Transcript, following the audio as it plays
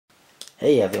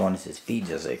Hey everyone, this is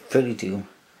Zazzle 32,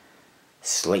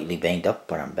 slightly banged up,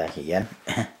 but I'm back again.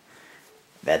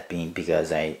 That being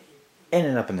because I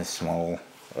ended up in a small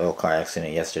little car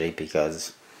accident yesterday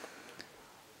because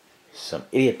some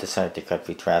idiot decided to cut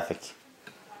through traffic.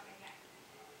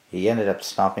 He ended up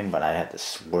stopping, but I had to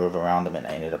swerve around him and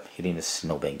I ended up hitting the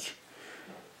snowbank.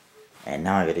 And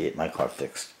now I gotta get my car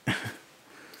fixed.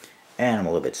 And I'm a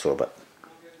little bit sore, but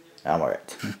I'm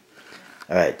alright.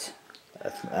 Alright,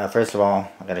 first of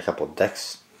all, I got a couple of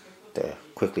decks to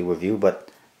quickly review, but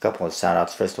a couple of shout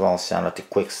outs. First of all, shout out to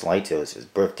Quick Slights. It was his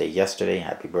birthday yesterday.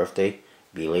 Happy birthday,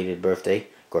 belated birthday.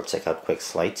 Go check out Quick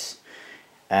Slights.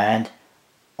 And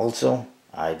also,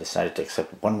 I decided to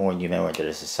accept one more new member into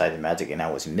the Society of Magic, and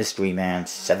that was Mystery Man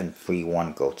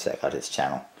 731. Go check out his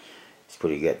channel. It's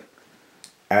pretty good.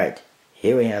 Alright,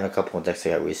 here we have a couple of decks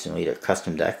I got recently. They're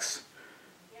custom decks.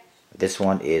 This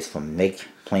one is from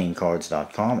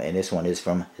MakePlayingCards.com, and this one is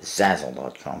from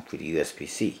Zazzle.com for the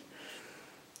USB-C.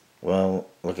 Well,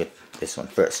 look at this one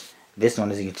first. This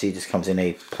one, as you can see, just comes in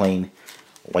a plain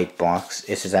white box.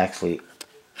 This is actually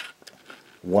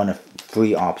one of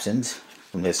 3 options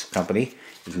from this company.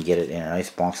 You can get it in a nice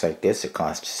box like this. It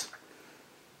costs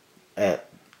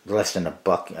less than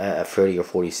 $1, 30 or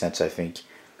 40 cents, I think,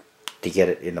 to get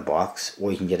it in a box.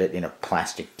 Or you can get it in a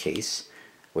plastic case,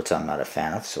 which I'm not a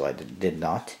fan of, so I did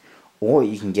not. Or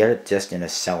you can get it just in a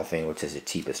cellophane, which is the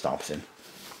cheapest option.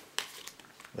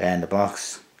 And the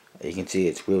box, you can see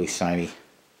it's really shiny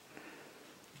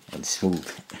and smooth.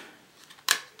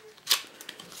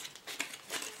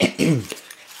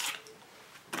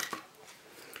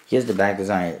 Here's the back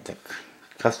design. It's a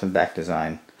custom back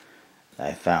design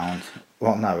I found.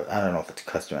 Well, I don't know if it's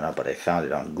custom or not, but I found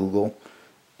it on Google.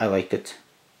 I liked it.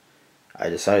 I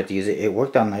decided to use it. It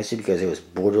worked out nicely because it was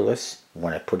borderless.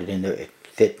 When I put it in there, it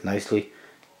fit nicely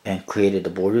and created the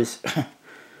borders.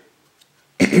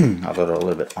 Although they're a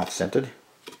little bit off-centered.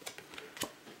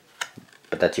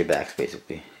 But that's your backs,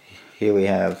 basically. Here we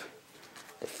have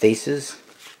the faces.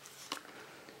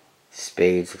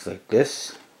 Spades looks like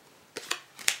this.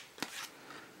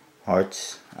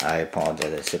 Hearts. I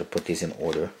apologize. I should have put these in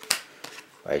order.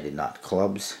 I did not.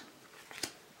 Clubs.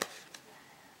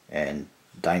 And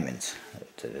diamonds. I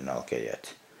didn't look at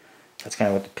yet. That's kind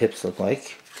of what the pips look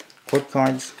like. Court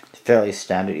cards, fairly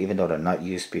standard, even though they're not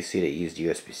USB-C. They used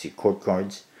USB-C court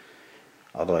cards.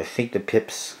 Although I think the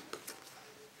pips,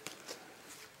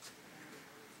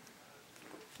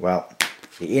 well,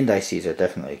 the indices are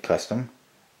definitely custom,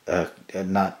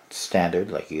 not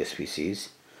standard like USB-Cs,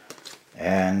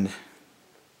 and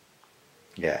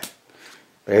yeah,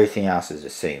 but everything else is the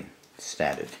same,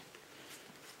 standard.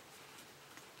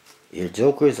 Your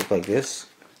jokers look like this.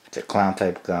 It's a clown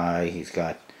type guy. He's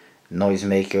got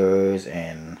noisemakers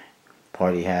and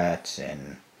party hats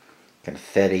and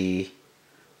confetti.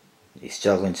 He's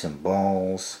juggling some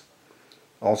balls.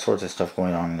 All sorts of stuff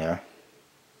going on there.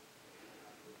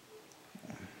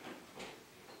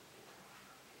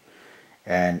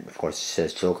 And of course it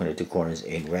says Joker in the 2 corners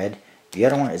in red. The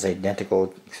other one is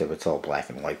identical except it's all black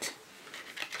and white.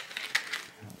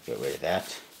 Get rid of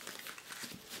that.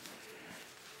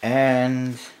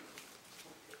 And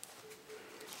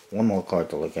one more card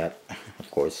to look at,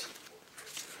 of course,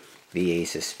 the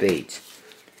Ace of Spades,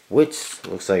 which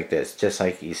looks like this, just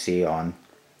like you see on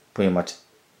pretty much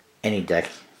any deck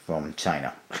from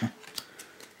China.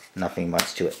 Nothing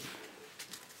much to it.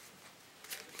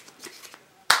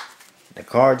 The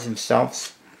cards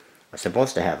themselves are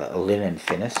supposed to have a linen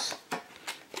finish.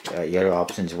 The other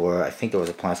options were, I think there was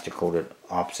a plastic coated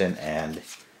option and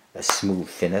a smooth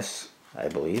finish, I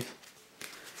believe.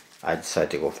 I decided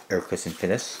to go with air cushion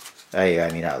finish. I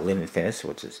mean linen finish,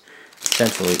 which is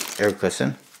essentially air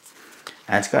cushion.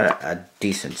 And it's got a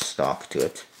decent stock to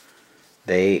it.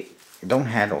 They don't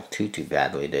handle too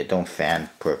badly. They don't fan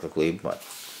perfectly, but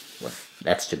well,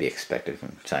 that's to be expected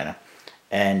from China.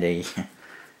 And they,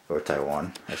 or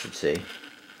Taiwan, I should say.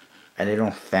 And they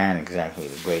don't fan exactly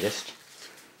the greatest.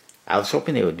 I was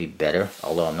hoping they would be better,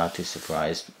 although I'm not too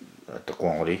surprised at the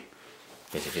quality,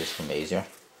 because it is from Asia.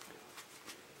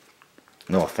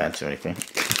 No offense or anything.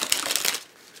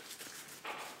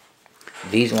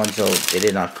 These ones, though, they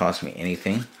did not cost me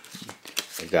anything.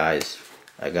 A guy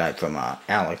from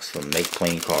Alex from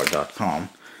MakePlayingCard.com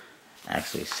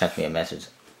actually sent me a message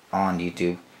on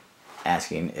YouTube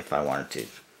asking if I wanted to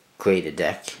create a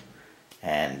deck,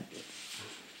 and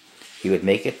he would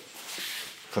make it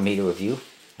for me to review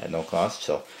at no cost.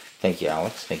 So thank you,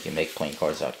 Alex. Thank you,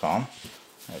 MakePlayingCards.com.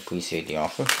 I appreciate the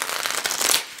offer.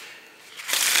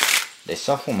 They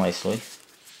shuffle nicely,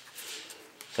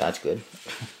 so that's good.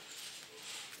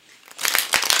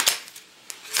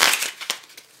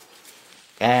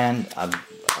 And I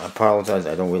apologize,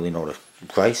 I don't really know the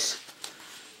price,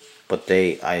 but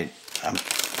I'm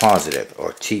positive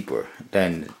are cheaper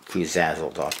than through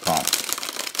Zazzle.com.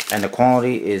 And the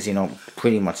quality is, you know,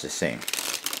 pretty much the same.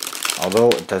 Although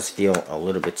it does feel a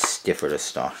little bit stiffer to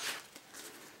stock.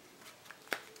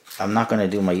 I'm not going to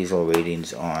do my usual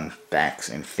ratings on backs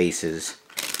and faces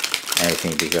and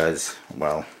everything because,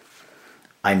 well,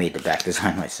 I made the back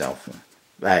design myself.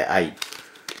 I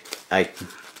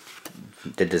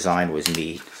the design was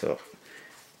me, so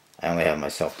I only have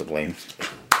myself to blame.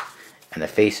 And the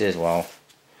faces, well,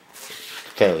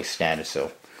 fairly standard,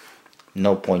 so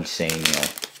no point saying, you know,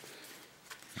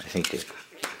 I think that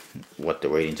what the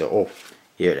ratings are. Oh,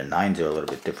 here the 9s are a little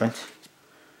bit different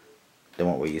than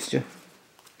what we're used to,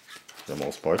 for the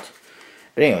most part.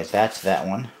 But anyways, that's that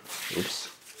one. Oops.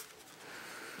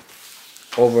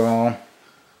 Overall,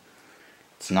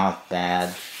 it's not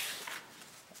bad.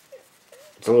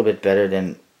 It's a little bit better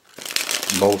than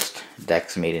most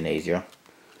decks made in Asia.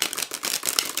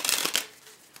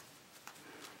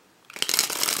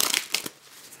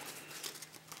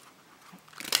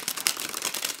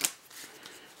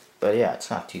 But yeah,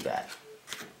 it's not too bad.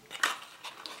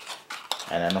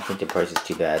 And I don't think the price is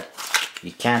too bad.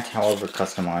 You can't, however,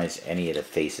 customize any of the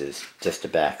faces, just the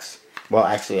backs. Well,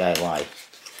 actually, I lie.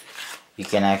 You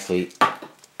can actually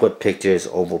put pictures,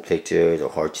 oval pictures, or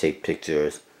heart-shaped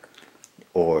pictures,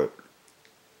 or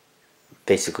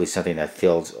basically something that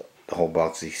fills the whole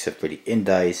box except for the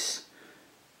index,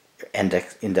 I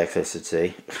should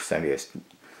say. Somebody was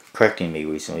correcting me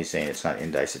recently saying it's not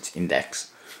index, it's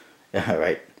index.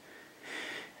 Alright.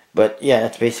 But yeah,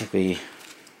 that's basically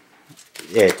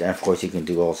it. And of course you can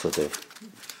do all sorts of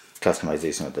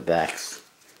customization with the backs.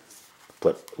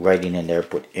 Put writing in there,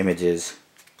 put images.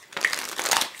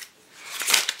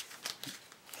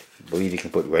 I believe you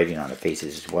can put writing on the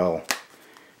faces as well.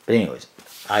 But anyways,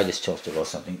 I just chose to go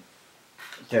something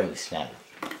fairly standard.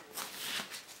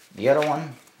 The other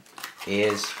one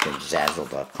is from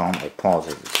Zazzle.com. I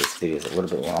apologize if this video is a little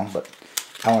bit long, but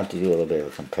I want to do a little bit of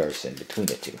a comparison between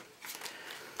the two.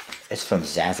 It's from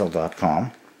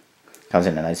Zazzle.com. Comes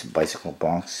in a nice bicycle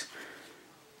box.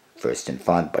 First in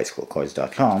font,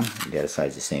 bicyclecards.com. The other side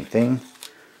is the same thing.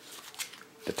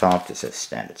 The top just says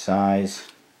standard size.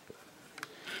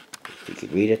 If you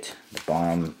could read it. The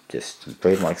bottom, just some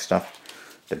trademark stuff.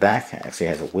 The back actually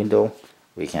has a window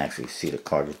where you can actually see the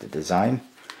card with the design.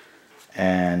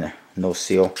 And no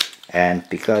seal. And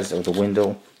because of the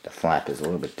window, the flap is a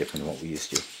little bit different than what we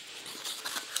used to.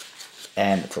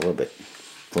 And it's a little bit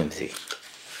flimsy.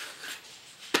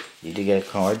 You do get a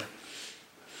card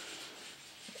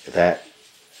that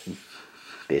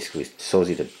basically shows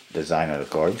you the design of the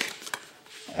cards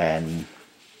and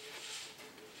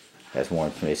has more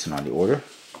information on the order.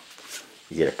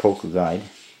 You get a poker guide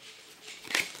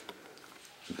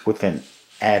with an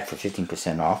ad for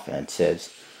 15% off, and it says,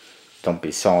 "Don't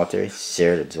be solitary,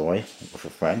 share the joy with a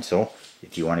friend." So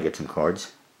if you want to get some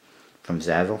cards from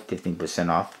Zazzle, 15%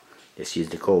 off, just use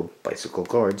the code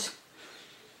BICYCLECARDS.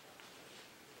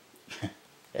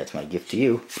 That's my gift to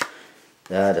you.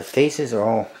 The faces are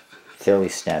all fairly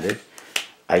standard.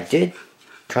 I did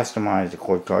customize the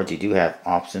cord cards. You do have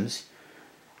options.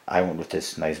 I went with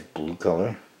this nice blue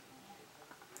color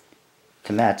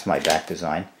to match my back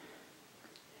design.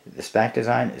 This back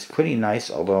design is pretty nice,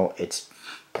 although it's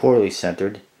poorly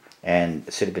centered and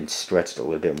it should have been stretched a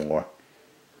little bit more.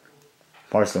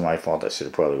 Partially my fault. I should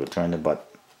have probably returned it,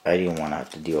 but I didn't want to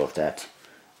have to deal with that.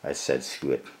 I said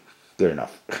screw it. Good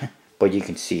enough. But you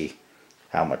can see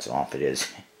how much off it is.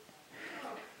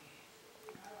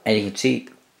 And you can see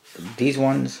these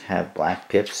ones have black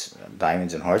pips,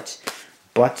 diamonds and hearts,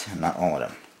 but not all of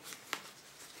them.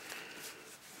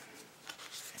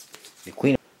 The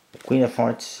Queen of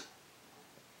Hearts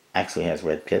actually has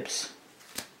red pips,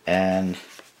 and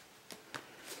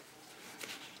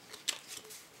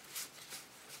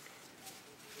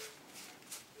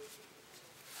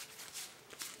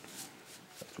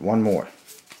one more,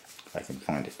 if I can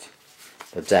find it.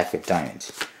 The Jack of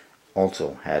Diamonds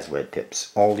also has red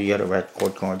pips. All the other red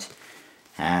cord cards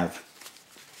have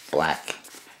black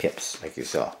pips, like you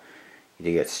saw. You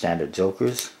do get standard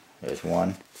jokers. There's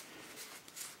one.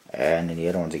 And then the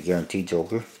other one's a guaranteed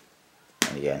joker.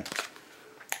 And again,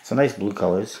 some nice blue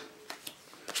colors.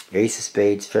 Ace of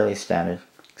Spades, fairly standard,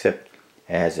 except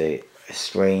it has a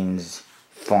strange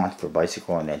font for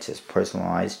bicycle, and then it says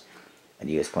personalized. And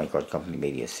the US Playing Card Company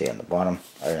made a say on the bottom.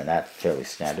 Other than that, fairly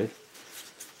standard.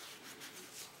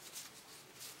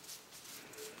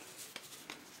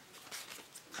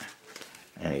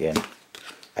 And again,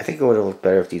 I think it would have looked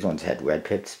better if these ones had red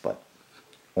pips, but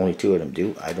only two of them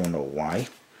do. I don't know why.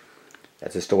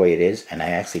 That's just the way it is. And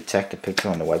I actually checked the picture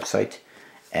on the website,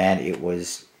 and it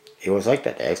was like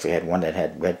that. They actually had one that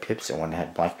had red pips and one that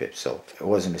had black pips, so it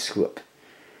wasn't a screw up.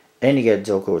 Then you get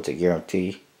Zazzle, it's a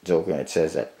guarantee Zazzle, and it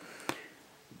says that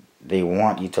they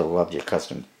want you to love your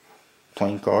custom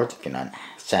playing cards. If you're not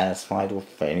satisfied with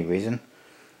for any reason,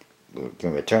 you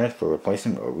can return it for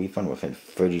replacement or refund within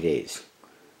 30 days.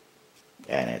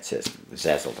 And it says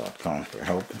Zazzle.com for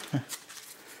help.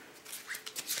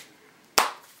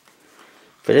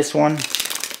 For this one,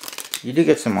 you do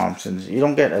get some options. You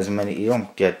don't get as many.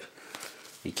 Don't have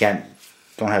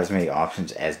as many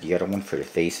options as the other one for the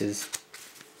faces.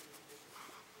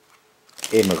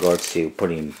 In regards to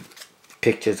putting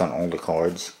pictures on all the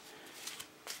cards.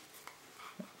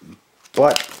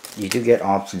 But you do get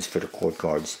options for the chord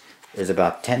cards. There's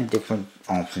about 10 different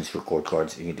options for chord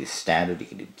cards. You can do standard, you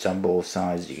can do jumbo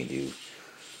size, you can do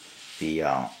the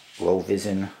low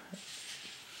vision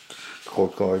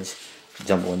chord cards,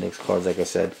 jumbo index cards, like I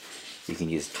said. You can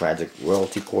use tragic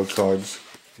royalty chord cards.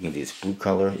 You can do this blue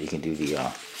color. You can do the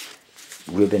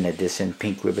ribbon edition,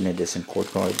 pink ribbon edition chord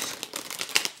cards.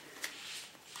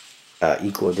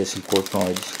 Eco edition chord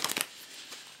cards.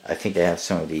 I think they have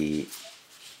some of the.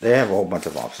 They have a whole bunch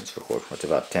of options for chord cards.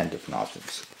 About 10 different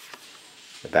options.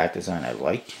 The back design I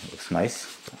like. It looks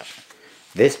nice.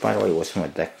 This, by the way, was from a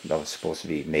deck that was supposed to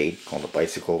be made called the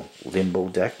Bicycle Limbo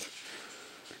deck.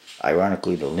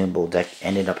 Ironically, the Limbo deck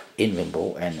ended up in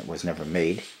Limbo and it was never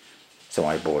made. So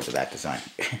I bought the back design.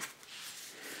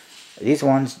 These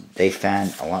ones, they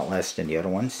fan a lot less than the other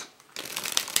ones.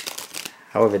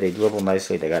 However, they dribble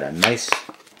nicely. They got a nice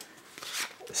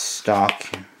stock.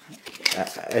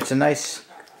 It's a nice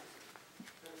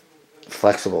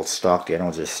flexible stock. The other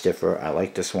ones are stiffer. I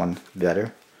like this one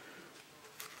better.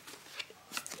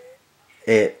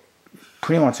 It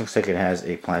pretty much looks like it has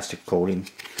a plastic coating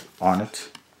on it.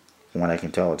 From what I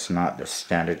can tell, it's not the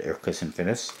standard air cushion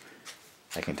finish.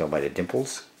 I can tell by the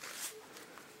dimples.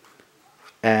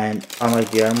 And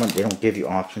unlike the other one, they don't give you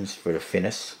options for the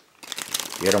finish.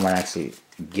 The other one actually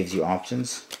gives you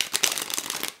options.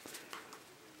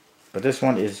 But this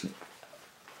one is,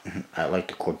 I like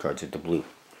the chord cards with the blue.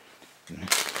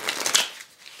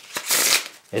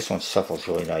 This one shuffles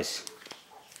really nice.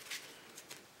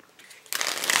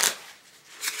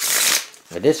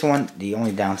 But this one, the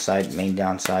only downside, main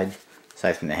downside,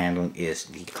 aside from the handling, is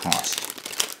the cost.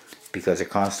 Because it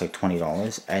costs like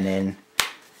 $20, and then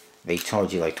they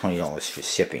charge you like $20 for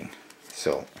shipping.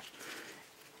 So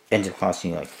it ends up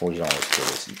costing you like $40 for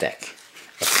this deck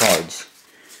of cards,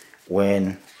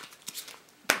 when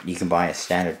you can buy a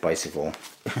standard bicycle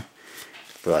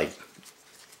for like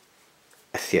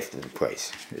a fifth of the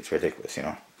price. It's ridiculous, you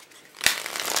know.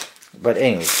 But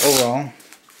anyways, overall,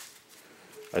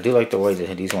 I do like the way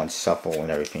that these ones supple and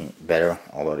everything better,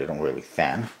 although they don't really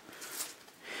fan.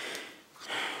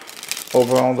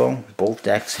 Overall though, both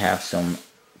decks have some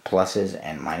pluses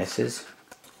and minuses.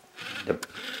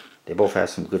 They both have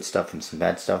some good stuff and some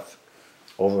bad stuff.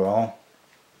 Overall,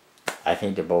 I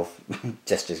think they're both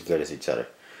just as good as each other.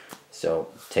 So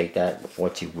take that with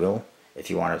what you will. If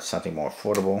you wanted something more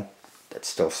affordable, that's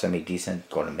still semi-decent,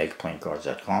 go to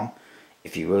MakePlayingCards.com.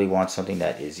 If you really want something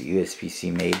that is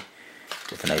USB-C made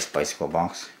with a nice bicycle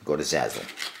box, go to Zazzle.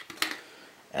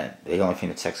 And the only thing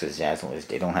that sucks with Zazzle is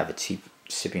they don't have a cheap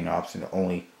shipping option. The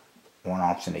only one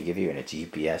option they give you, and it's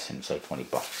UPS, and it's like $20.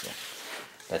 So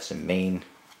that's the main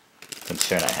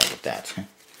concern I have with that.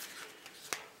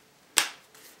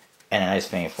 And a nice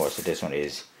thing, of course, with this one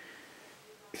is,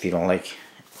 if you don't like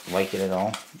it at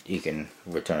all, you can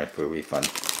return it for a refund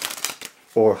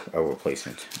or a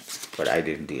replacement. But I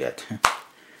didn't do that.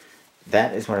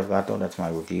 That is what I've got though. That's my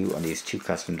review on these two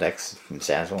custom decks from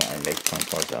Zazzle and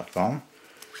MakePlayingCards.com.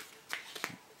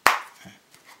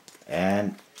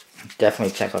 And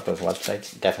definitely check out those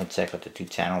websites. Definitely check out the two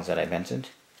channels that I mentioned.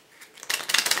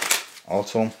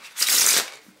 Also,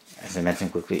 as I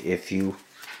mentioned quickly, if you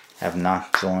have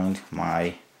not joined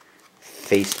my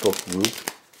Facebook group,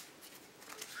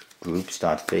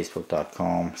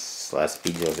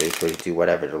 groups.facebook.com/BJOs832,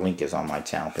 whatever, the link is on my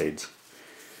channel page.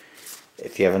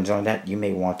 If you haven't joined that, you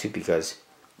may want to, because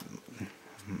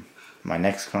my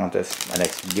next contest, my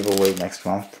next giveaway next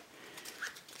month,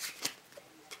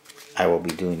 I will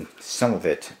be doing some of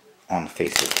it on the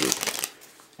Facebook group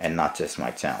and not just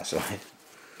my channel. So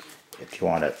if you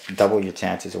want to double your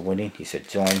chances of winning, you should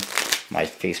join my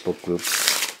Facebook group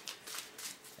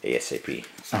ASAP.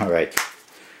 Alright.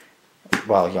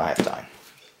 Well, you'll have time,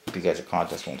 because the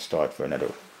contest won't start for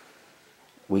another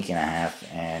week and a half,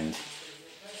 and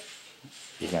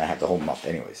you're going to have the whole month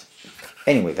anyways.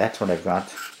 Anyway, that's what I've got.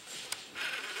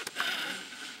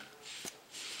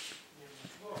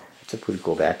 It's a pretty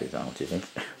cool package, don't you think?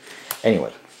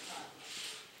 Anyway,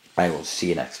 I will see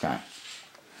you next time.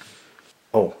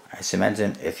 Oh, as I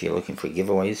mentioned, if you're looking for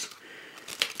giveaways,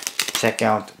 check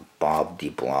out Bob the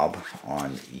Blob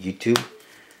on YouTube.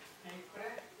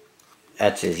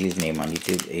 That's his username on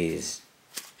YouTube. Is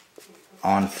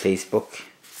on Facebook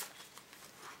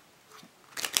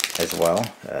as well,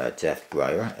 Jeff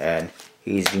Breyer, and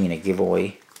he's doing a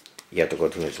giveaway. You have to go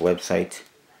to his website,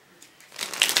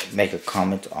 make a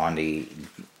comment on the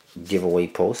giveaway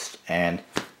post, and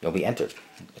you'll be entered.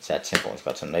 It's that simple. It's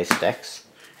got some nice decks,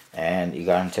 and you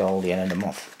got until the end of the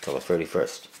month, till the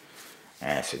 31st.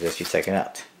 And I suggest you check it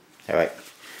out. Alright,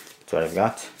 that's what I've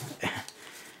got,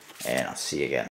 and I'll see you again.